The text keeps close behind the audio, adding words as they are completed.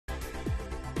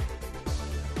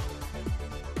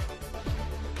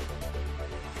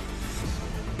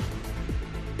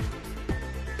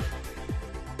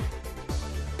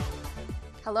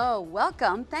Hello,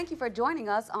 welcome. Thank you for joining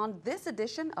us on this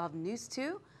edition of News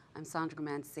 2. I'm Sandra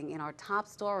Gamansing. In our top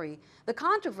story, the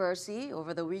controversy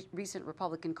over the recent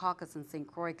Republican caucus in St.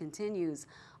 Croix continues.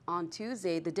 On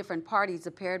Tuesday, the different parties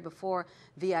appeared before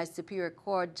VI Superior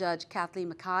Court Judge Kathleen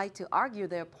Mackay to argue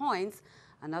their points.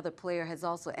 Another player has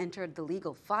also entered the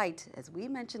legal fight, as we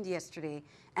mentioned yesterday,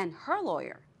 and her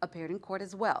lawyer appeared in court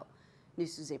as well.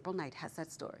 News 2's April Knight has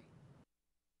that story.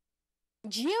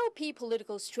 GOP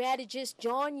political strategist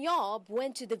John Yob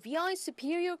went to the VI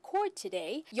Superior Court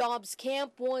today. Yob's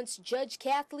camp wants Judge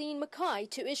Kathleen Mackay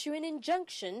to issue an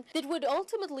injunction that would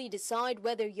ultimately decide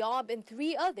whether Yob and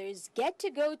 3 others get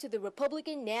to go to the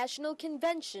Republican National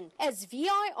Convention as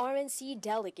VI-RNC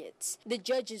delegates. The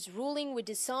judge's ruling would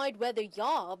decide whether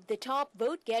Yob, the top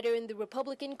vote-getter in the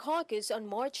Republican caucus on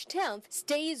March 10th,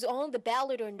 stays on the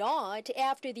ballot or not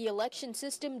after the election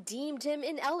system deemed him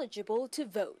ineligible to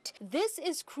vote. This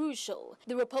is crucial.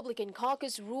 The Republican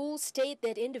caucus rules state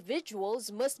that individuals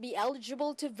must be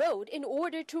eligible to vote in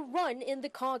order to run in the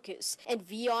caucus, and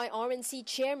VI-RNC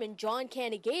Chairman John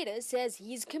Canigata says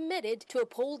he's committed to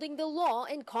upholding the law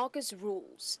and caucus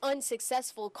rules.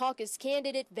 Unsuccessful caucus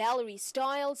candidate Valerie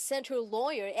Stiles sent her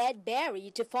lawyer Ed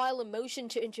Barry to file a motion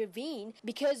to intervene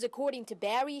because, according to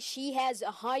Barry, she has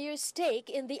a higher stake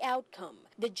in the outcome.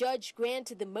 The judge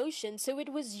granted the motion, so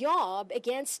it was Yob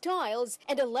against Stiles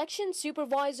and election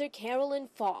supervisor Carolyn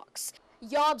Fox.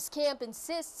 Yob's camp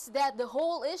insists that the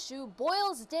whole issue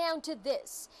boils down to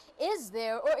this: is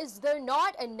there or is there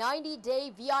not a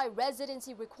 90-day VI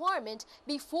residency requirement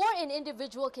before an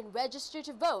individual can register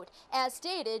to vote, as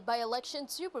stated by election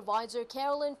supervisor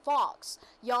Carolyn Fox?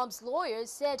 Yob's lawyers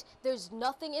said there's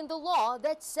nothing in the law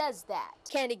that says that.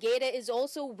 Canigata is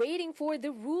also waiting for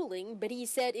the ruling, but he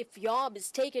said if Yob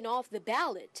is taken off the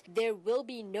ballot, there will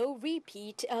be no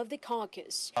repeat of the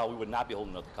caucus. We would not be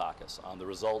holding up the caucus. The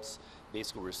results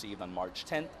basically received on March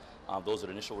 10th. Those are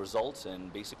the initial results,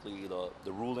 and basically the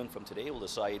ruling from today will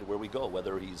decide where we go,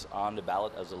 whether he's on the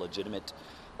ballot as a legitimate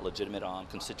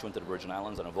constituent of the Virgin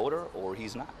Islands and a voter, or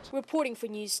he's not. Reporting for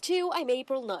News 2, I'm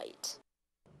April Knight.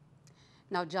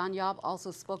 Now, John Yob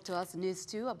also spoke to us, News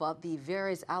 2, about the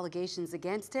various allegations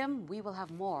against him. We will have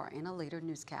more in a later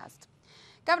newscast.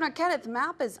 Governor Kenneth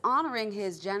Mapp is honoring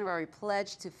his January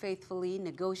pledge to faithfully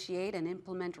negotiate and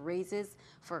implement raises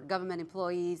for government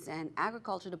employees, and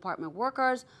Agriculture Department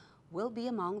workers will be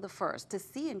among the first to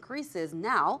see increases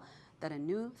now that a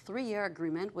new 3-year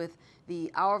agreement with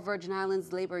the Our Virgin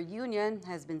Islands Labor Union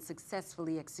has been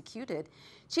successfully executed.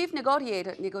 Chief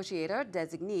Negotiator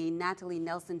Designee Natalie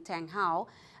Nelson Tang Hao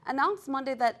announced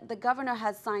Monday that the governor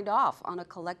has signed off on a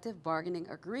collective bargaining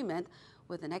agreement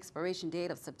with an expiration date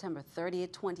of September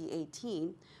 30th,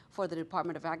 2018 for the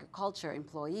Department of Agriculture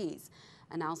employees.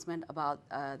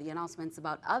 The announcements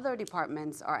about other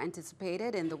departments are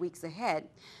anticipated in the weeks ahead.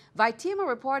 Vitima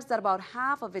reports that about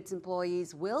half of its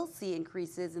employees will see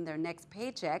increases in their next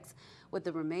paychecks, with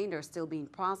the remainder still being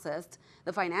processed.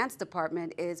 The Finance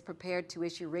Department is prepared to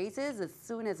issue raises as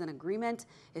soon as an agreement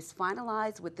is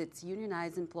finalized with its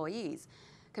unionized employees.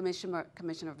 Commissioner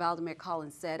Valdemar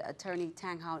Collins said Attorney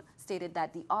Tang Hao stated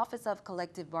that the Office of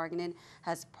Collective Bargaining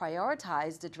has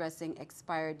prioritized addressing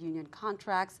expired union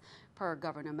contracts per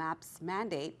Governor Mapp's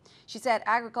mandate. She said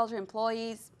agriculture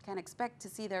employees can expect to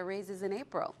see their raises in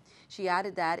April. She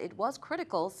added that it was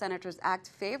critical senators act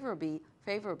favorably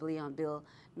on Bill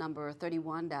number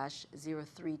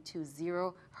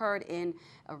 31-0320, heard in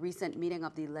a recent meeting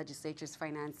of the legislature's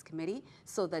Finance Committee,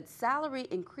 so that salary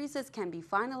increases can be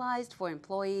finalized for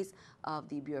employees of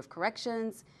the Bureau of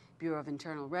Corrections, Bureau of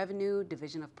Internal Revenue,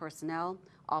 Division of Personnel,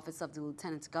 Office of the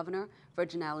Lieutenant Governor,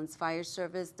 Virgin Islands Fire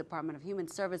Service, Department of Human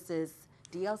Services,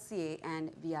 DLCA,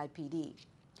 and VIPD.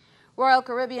 Royal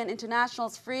Caribbean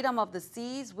International's Freedom of the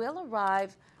Seas will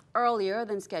arrive earlier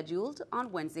than scheduled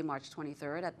on Wednesday, March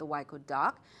 23rd at the Waiko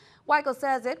dock. Waiko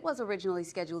says it was originally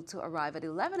scheduled to arrive at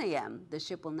 11 a.m. The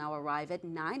ship will now arrive at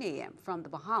 9 a.m. from the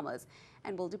Bahamas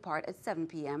and will depart at 7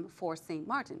 p.m. for St.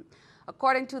 Martin.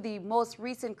 According to the most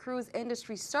recent cruise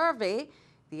industry survey,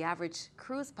 the average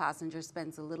cruise passenger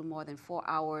spends a little more than 4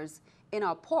 hours in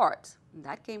our port. And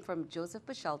that came from Joseph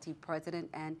Bishalti, President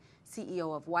and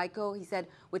CEO of Waiko. He said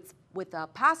with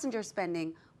passenger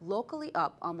spending locally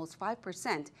up almost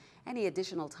 5%, any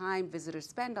additional time visitors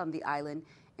spend on the island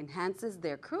enhances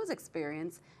their cruise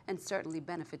experience and certainly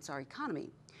benefits our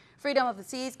economy. Freedom of the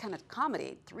Seas can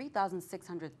accommodate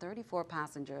 3,634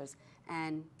 passengers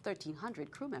and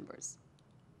 1,300 crew members.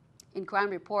 In crime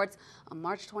reports, on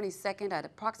March 22nd at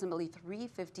approximately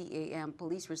 3:50 a.m.,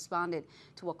 police responded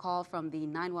to a call from the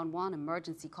 911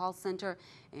 emergency call center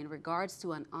in regards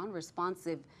to an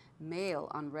unresponsive male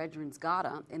on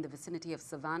Redrins-Gata in the vicinity of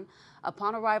Savannah.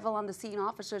 Upon arrival on the scene,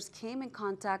 officers came in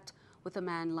contact with a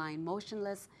man lying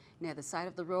motionless near the side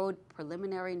of the road.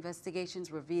 Preliminary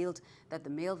investigations revealed that the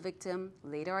male victim,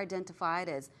 later identified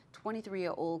as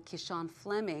 23-year-old Kishan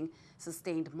Fleming,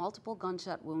 sustained multiple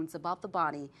gunshot wounds about the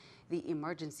body. The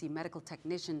emergency medical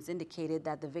technicians indicated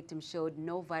that the victim showed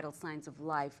no vital signs of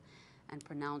life and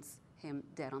pronounced him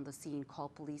dead on the scene. Call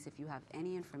police if you have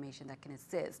any information that can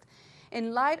assist.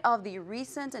 In light of the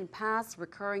recent and past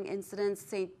recurring incidents,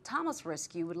 St. Thomas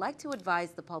Rescue would like to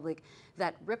advise the public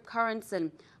that rip currents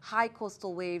and high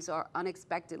coastal waves are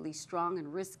unexpectedly strong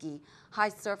and risky. High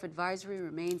surf advisory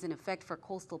remains in effect for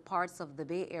coastal parts of the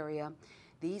Bay Area.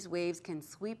 These waves can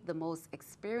sweep the most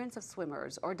experienced of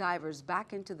swimmers or divers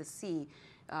back into the sea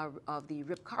of the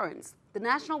rip currents. The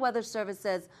National Weather Service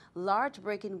says large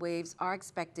breaking waves are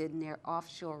expected near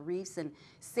offshore reefs, and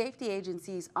safety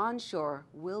agencies onshore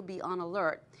will be on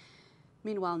alert.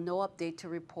 Meanwhile, no update to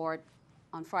report.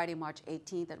 On Friday, March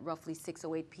 18th at roughly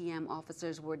 6:08 p.m.,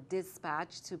 officers were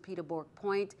dispatched to Peterborough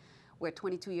Point, where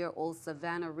 22-year-old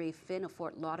Savannah Ray Finn of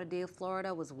Fort Lauderdale,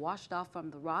 Florida, was washed off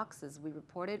from the rocks, as we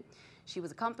reported. She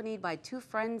was accompanied by two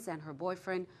friends and her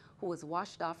boyfriend, who was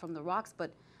washed off from the rocks,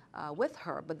 but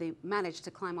they managed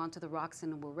to climb onto the rocks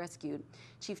and were rescued.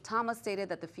 Chief Thomas stated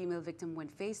that the female victim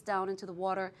went face down into the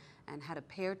water and had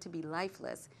appeared to be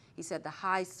lifeless. He said the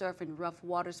high surf and rough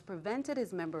waters prevented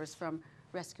his members from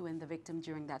rescuing the victim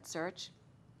during that search.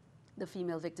 The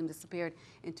female victim disappeared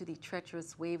into the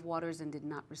treacherous wave waters and did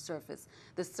not resurface.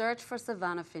 The search for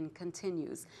Savannah Finn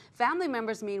continues. Family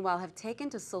members, meanwhile, have taken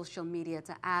to social media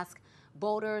to ask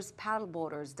boaters,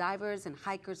 paddleboarders, divers, and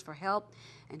hikers for help,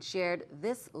 and shared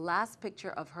this last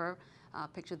picture of her,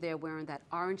 picture there wearing that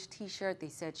orange t-shirt they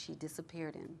said she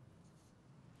disappeared in.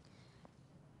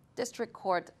 District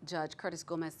Court Judge Curtis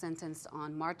Gomez sentenced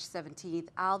on March 17th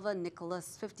Alva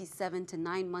Nicholas, 57, to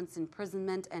 9 months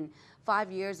imprisonment and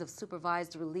 5 years of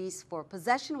supervised release for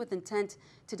possession with intent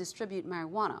to distribute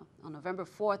marijuana. On November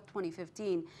 4th,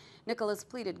 2015, Nicholas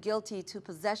pleaded guilty to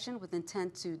possession with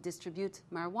intent to distribute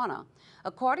marijuana.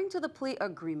 According to the plea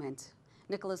agreement,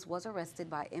 Nicholas was arrested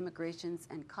by Immigrations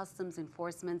and Customs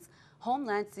Enforcement's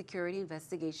Homeland Security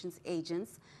Investigations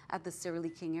agents at the Cyril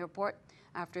King Airport.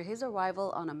 After his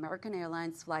arrival on American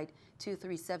Airlines Flight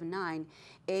 2379,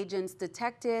 agents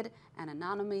detected an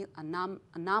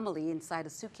anomaly inside a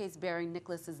suitcase bearing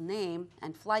Nicholas's name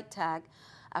and flight tag.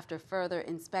 After further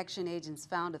inspection, agents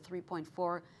found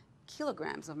 3.4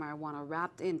 kilograms of marijuana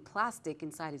wrapped in plastic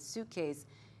inside his suitcase.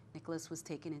 Nicholas was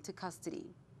taken into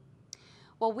custody.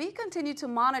 While we continue to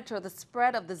monitor the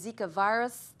spread of the Zika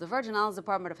virus, the Virgin Islands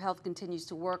Department of Health continues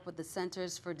to work with the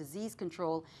Centers for Disease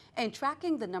Control in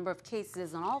tracking the number of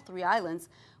cases on all 3 islands,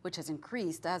 which has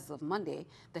increased as of Monday.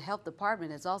 The Health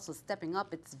Department is also stepping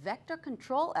up its vector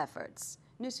control efforts.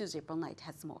 NEWS2's April Knight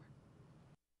has more.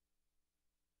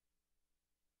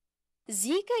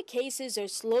 Zika cases are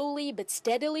slowly but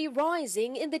steadily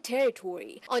rising in the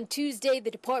territory. On Tuesday,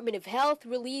 the Department of Health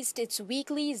released its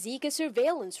weekly Zika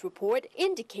surveillance report,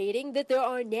 indicating that there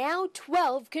are now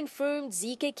 12 confirmed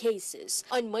Zika cases.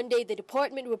 On Monday, the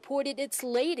department reported its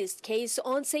latest case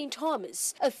on St.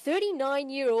 Thomas, a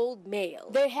 39-year-old male.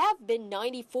 There have been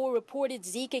 94 reported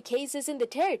Zika cases in the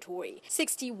territory,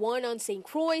 61 on St.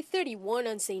 Croix, 31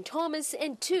 on St. Thomas,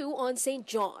 and 2 on St.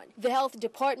 John. The Health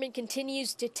Department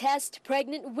continues to test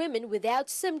pregnant women without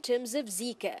symptoms of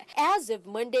Zika. As of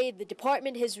Monday, the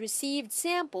department has received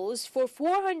samples for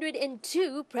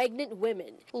 402 pregnant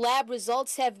women. Lab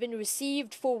results have been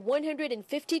received for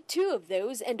 152 of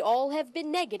those, and all have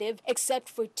been negative except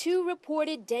for 2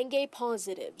 reported dengue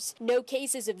positives. No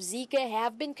cases of Zika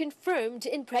have been confirmed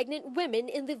in pregnant women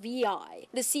in the VI.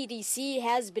 The CDC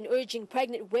has been urging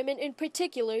pregnant women in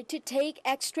particular to take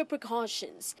extra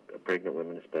precautions. Pregnant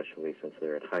women especially, since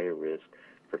they're at higher risk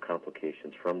for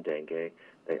complications from dengue.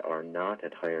 They are not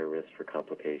at higher risk for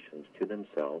complications to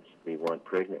themselves. We want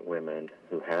pregnant women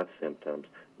who have symptoms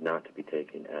not to be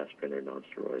taking aspirin or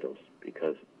nonsteroidals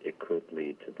because it could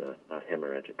lead to the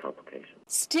hemorrhagic complications.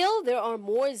 Still, there are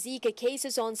more Zika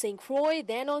cases on St. Croix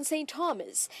than on St.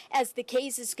 Thomas. As the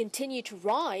cases continue to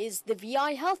rise, the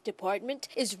VI Health Department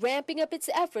is ramping up its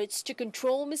efforts to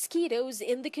control mosquitoes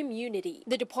in the community.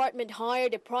 The department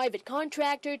hired a private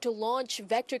contractor to launch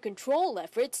vector control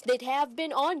efforts that have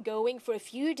been ongoing for a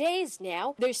few days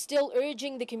now. They're still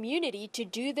urging the community to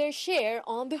do their share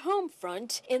on the home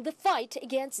front in the fight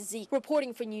against Zika.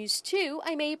 Reporting for NEWS2,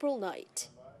 I'm April Knight.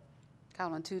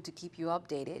 Count on 2 to keep you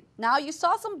updated. Now, you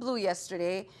saw some blue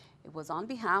yesterday. It was on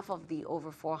behalf of the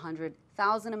over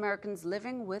 400,000 Americans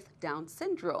living with Down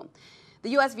syndrome.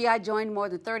 The USVI joined more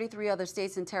than 33 other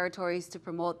states and territories to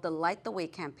promote the Light the Way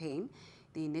campaign.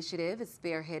 The initiative is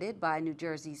spearheaded by New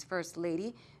Jersey's First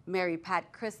Lady, Mary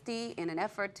Pat Christie, in an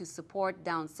effort to support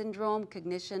Down syndrome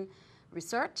cognition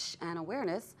research and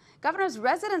awareness. Governor's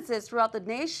residences throughout the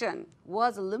nation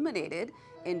was illuminated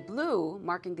in blue,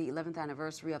 marking the 11th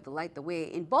anniversary of the Light the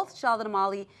Way. In both Charlotte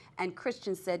Amalie and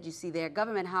Christian said, you see there,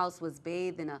 Government House was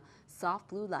bathed in a soft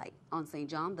blue light. On St.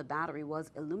 John, the Battery was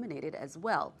illuminated as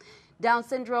well. Down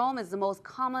syndrome is the most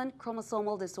common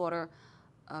chromosomal disorder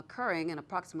occurring in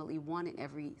approximately 1 in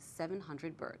every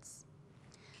 700 births.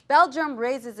 Belgium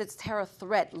raises its terror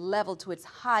threat level to its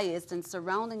highest, and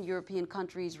surrounding European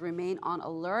countries remain on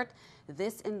alert.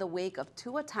 This in the wake of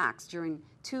 2 attacks during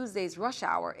Tuesday's rush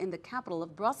hour in the capital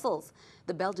of Brussels.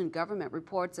 The Belgian government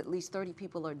reports at least 30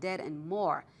 people are dead and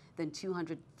more than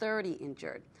 230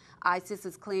 injured. ISIS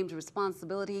has claimed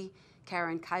responsibility.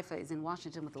 Karen Kaifa is in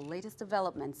Washington with the latest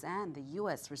developments and the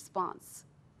U.S. response.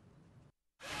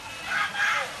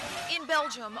 In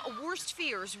Belgium, worst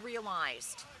fears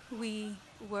realized. We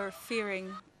were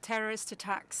fearing terrorist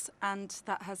attacks, and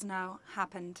that has now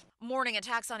happened. Morning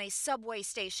attacks on a subway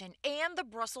station and the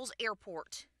Brussels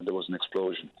airport. There was an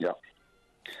explosion, yeah.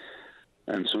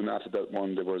 And soon after that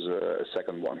one, there was a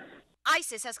second one.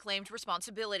 ISIS has claimed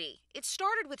responsibility. It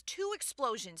started with 2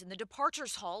 explosions in the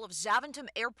departures hall of Zaventem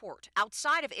Airport,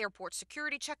 outside of airport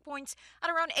security checkpoints at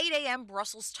around 8 a.m.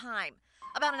 Brussels time.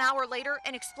 About an hour later,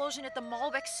 an explosion at the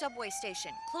Malbec subway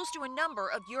station, close to a number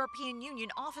of European Union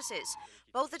offices.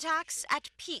 Both attacks at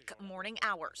peak morning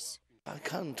hours. I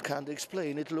can't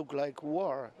explain. It looked like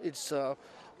war. It's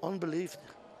unbelievable.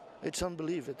 It's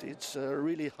unbelievable. It's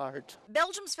really hard.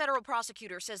 Belgium's federal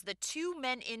prosecutor says the 2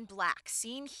 men in black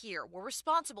seen here were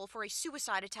responsible for a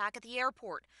suicide attack at the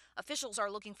airport. Officials are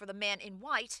looking for the man in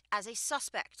white as a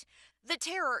suspect. The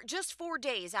terror just 4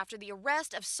 days after the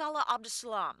arrest of Salah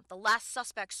Abdeslam, the last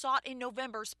suspect sought in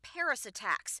November's Paris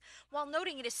attacks. While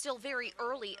noting it is still very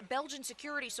early, Belgian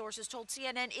security sources told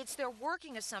CNN it's their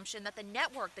working assumption that the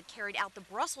network that carried out the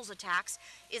Brussels attacks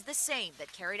is the same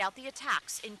that carried out the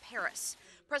attacks in Paris.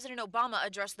 President Obama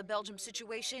addressed the Belgium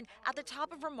situation at the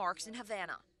top of remarks in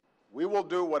Havana. We will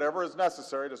do whatever is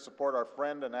necessary to support our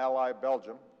friend and ally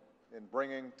Belgium in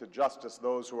bringing to justice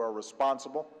those who are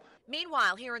responsible.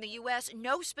 Meanwhile, here in the U.S.,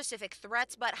 no specific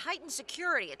threats, but heightened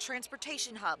security at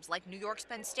transportation hubs like New York's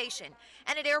Penn Station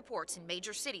and at airports in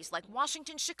major cities like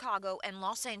Washington, Chicago, and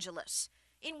Los Angeles.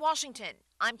 In Washington,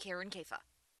 I'm Karen Kaifa.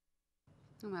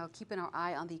 Well, keeping our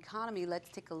eye on the economy, let's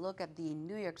take a look at the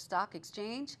New York Stock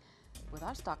Exchange with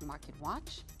our Stock Market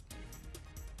Watch.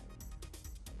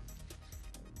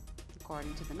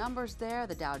 According to the numbers there,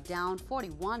 the Dow down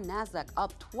 41, NASDAQ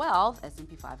up 12,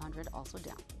 S&P 500 also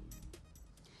down.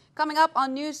 Coming up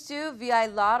on News 2, VI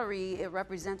Lottery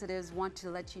representatives want to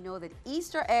let you know that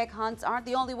Easter egg hunts aren't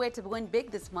the only way to win big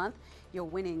this month. Your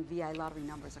winning VI Lottery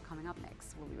numbers are coming up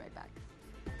next. We'll be right back.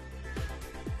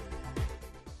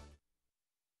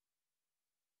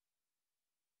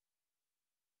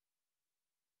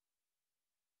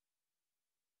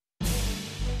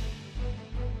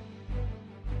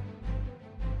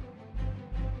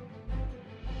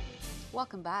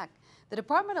 Welcome back. The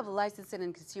Department of Licensing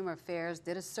and Consumer Affairs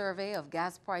did a survey of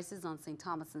gas prices on St.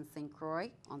 Thomas and St.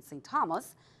 Croix. On St.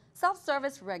 Thomas,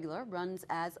 self-service regular runs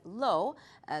as low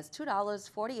as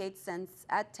 $2.48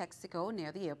 at Texaco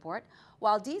near the airport,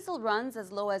 while diesel runs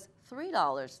as low as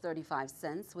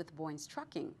 $3.35 with Boyne's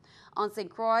Trucking. On St.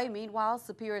 Croix, meanwhile,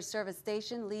 Superior Service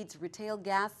Station leads retail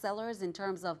gas sellers in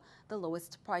terms of the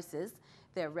lowest prices.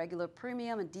 Their regular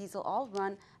premium and diesel all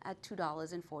run at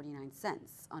 $2.49.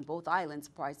 On both islands,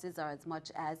 prices are as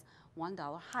much as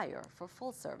 $1 higher for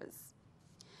full service.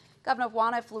 Governor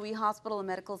Juan F. Louis Hospital and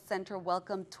Medical Center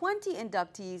welcomed 20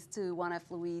 inductees to Juan F.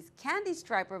 Louis' Candy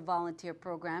Striper Volunteer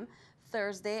Program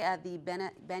Thursday at the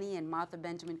Benny and Martha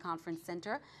Benjamin Conference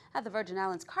Center at the Virgin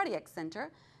Islands Cardiac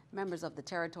Center. Members of the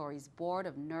territory's Board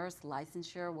of Nurse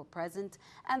Licensure were present,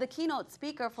 and the keynote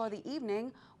speaker for the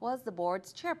evening was the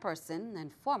board's chairperson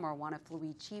and former Juan F.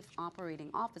 Louis Chief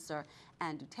Operating Officer,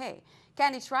 Ann Dutay.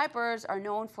 Candy Stripers are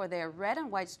known for their red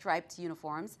and white striped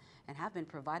uniforms and have been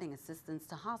providing assistance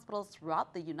to hospitals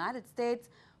throughout the United States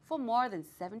for more than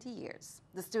 70 years.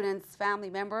 The students' family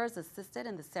members assisted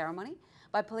in the ceremony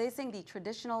by placing the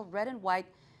traditional red and white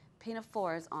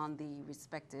pinafores on the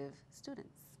respective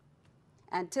students.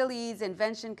 Antilles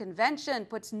Invention Convention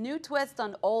puts new twist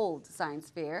on old science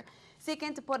fair.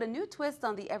 Seeking to put a new twist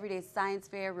on the everyday science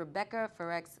fair, Rebecca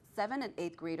Ferreck's 7th and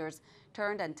 8th graders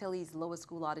turned Antilles Lower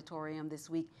School Auditorium this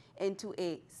week into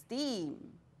a STEAM,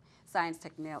 Science,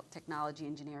 Technology,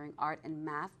 Engineering, Art, and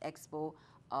Math Expo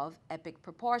of epic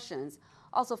proportions.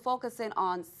 Also focusing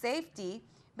on safety,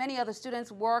 many other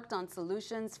students worked on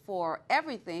solutions for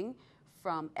everything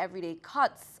from everyday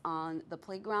cuts on the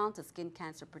playground to skin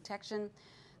cancer protection.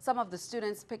 Some of the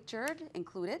students pictured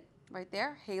included right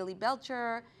there: Haley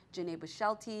Belcher, Janae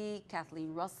Bushelti,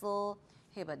 Kathleen Russell,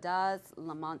 Heba Daz,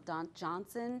 Lamont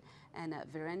Johnson, and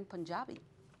Viren Punjabi.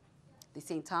 The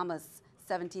St. Thomas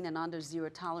 17 and under zero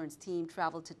tolerance team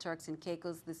traveled to Turks and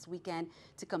Caicos this weekend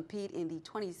to compete in the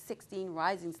 2016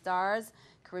 Rising Stars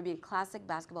Caribbean Classic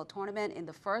basketball tournament. In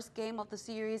the first game of the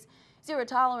series, Zero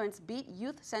Tolerance beat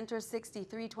Youth Center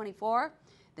 63-24.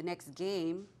 The next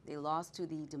game, they lost to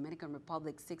the Dominican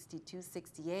Republic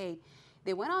 62-68.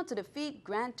 They went on to defeat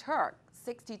Grand Turk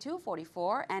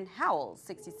 62-44 and Howell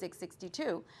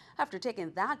 66-62. After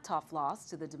taking that tough loss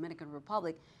to the Dominican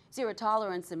Republic, Zero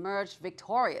Tolerance emerged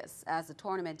victorious as the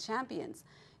tournament champions.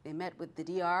 They met with the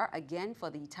DR again for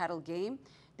the title game,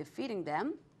 defeating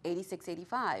them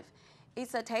 86-85.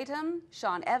 Issa Tatum,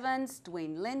 Sean Evans,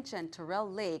 Dwayne Lynch, and Terrell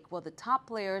Lake were the top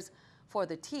players for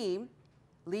the team,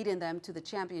 leading them to the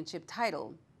championship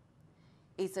title.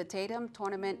 Issa Tatum,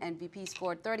 tournament MVP,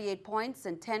 scored 38 points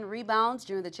and 10 rebounds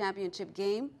during the championship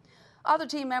game. Other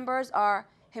team members are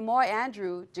Himoy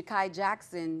Andrew, Jakai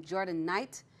Jackson, Jordan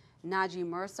Knight, Najee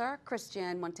Mercer,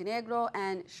 Christian Montenegro,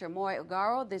 and Shermoy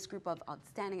Ogaro. This group of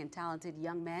outstanding and talented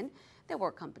young men, they were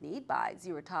accompanied by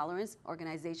Zero Tolerance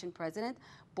Organization President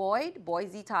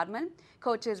Boise Todman,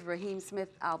 coaches Raheem Smith,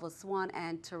 Alva Swan,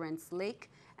 and Terrence Lake,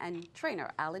 and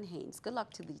trainer Alan Haynes. Good luck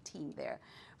to the team there.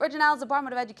 Virgin Islands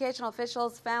Department of Education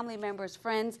officials, family members,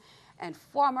 friends, and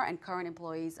former and current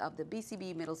employees of the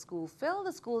BCB Middle School filled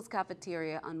the school's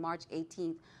cafeteria on March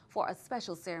 18th for a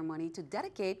special ceremony to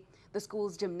dedicate the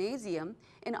school's gymnasium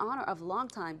in honor of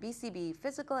longtime BCB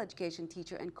physical education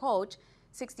teacher and coach,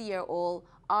 60-year-old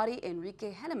Audie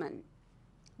Enrique Henneman.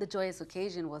 The joyous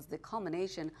occasion was the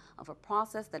culmination of a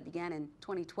process that began in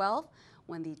 2012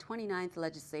 when the 29th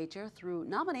legislature, through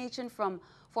nomination from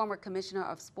former Commissioner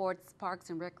of Sports, Parks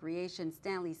and Recreation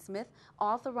Stanley Smith,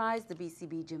 authorized the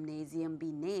BCB Gymnasium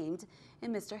be named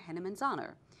in Mr. Henneman's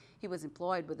honor. He was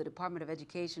employed with the Department of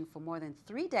Education for more than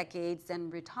 3 decades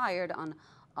and retired on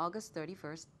August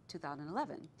 31st,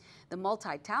 2011. The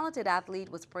multi-talented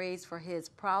athlete was praised for his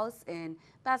prowess in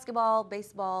basketball,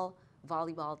 baseball,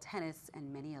 volleyball, tennis,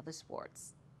 and many other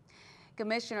sports.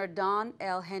 Commissioner Don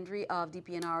L. Hendry of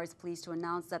DPNR is pleased to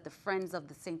announce that the Friends of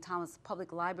the St. Thomas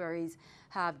Public Libraries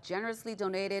have generously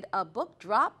donated a book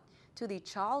drop to the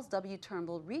Charles W.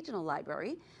 Turnbull Regional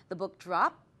Library. The book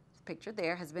drop, pictured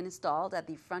there, has been installed at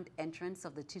the front entrance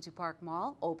of the Tutu Park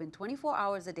Mall, open 24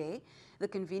 hours a day. The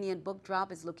convenient book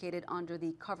drop is located under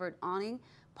the covered awning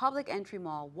public entry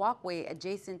mall walkway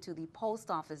adjacent to the post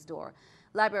office door.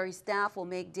 Library staff will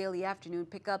make daily afternoon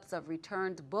pickups of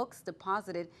returned books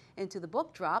deposited into the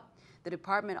book drop. The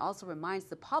department also reminds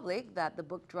the public that the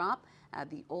book drop at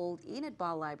the old Enid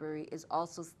Ball Library is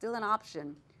also still an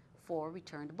option for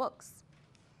returned books.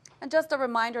 And just a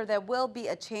reminder, there will be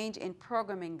a change in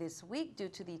programming this week due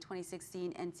to the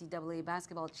 2016 NCAA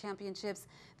Basketball Championships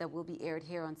that will be aired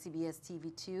here on CBS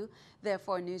TV2.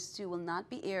 Therefore, News 2 will not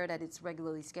be aired at its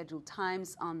regularly scheduled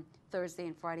times on Thursday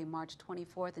and Friday, March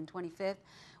 24th and 25th.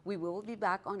 We will be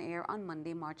back on air on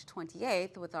Monday, March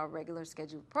 28th with our regular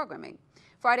scheduled programming.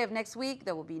 Friday of next week,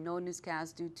 there will be no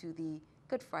newscast due to the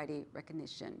Good Friday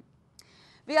recognition.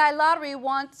 VI Lottery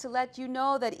wants to let you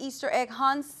know that Easter egg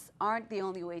hunts aren't the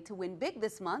only way to win big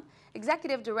this month.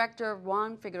 Executive Director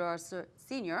Juan Figueroa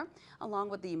Sr., along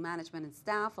with the management and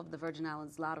staff of the Virgin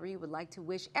Islands Lottery, would like to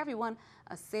wish everyone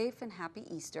a safe and happy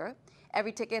Easter.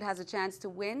 Every ticket has a chance to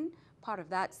win part of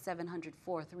that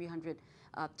 $704,300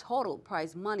 total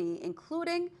prize money,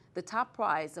 including the top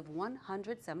prize of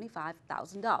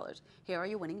 $175,000. Here are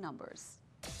your winning numbers.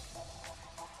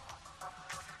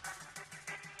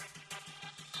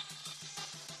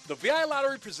 The VI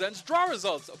Lottery presents draw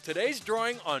results of today's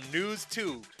drawing on News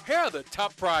 2. Here are the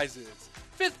top prizes.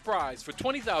 Fifth prize for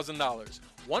 $20,000,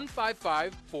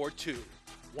 15542.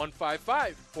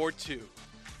 15542.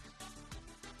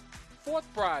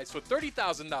 Fourth prize for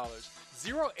 $30,000,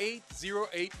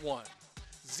 08081.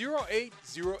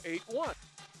 08081.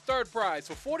 Third prize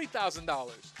for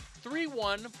 $40,000,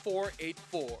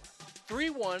 31484.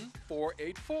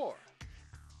 31484.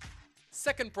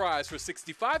 Second prize for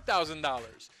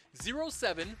 $65,000,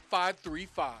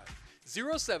 07535.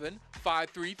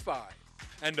 07535.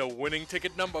 And the winning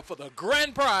ticket number for the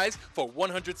grand prize for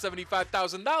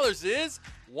 $175,000 is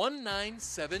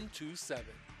 19727.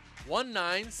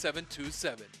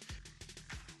 19727.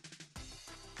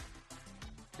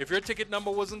 If your ticket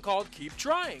number wasn't called, keep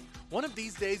trying. One of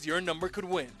these days, your number could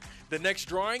win. The next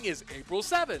drawing is April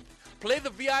 7th. Play the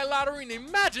VI Lottery and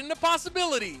imagine the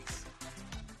possibilities.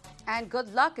 And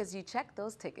good luck as you check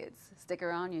those tickets. Stick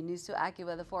around, your News 2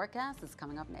 AccuWeather forecast is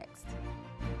coming up next.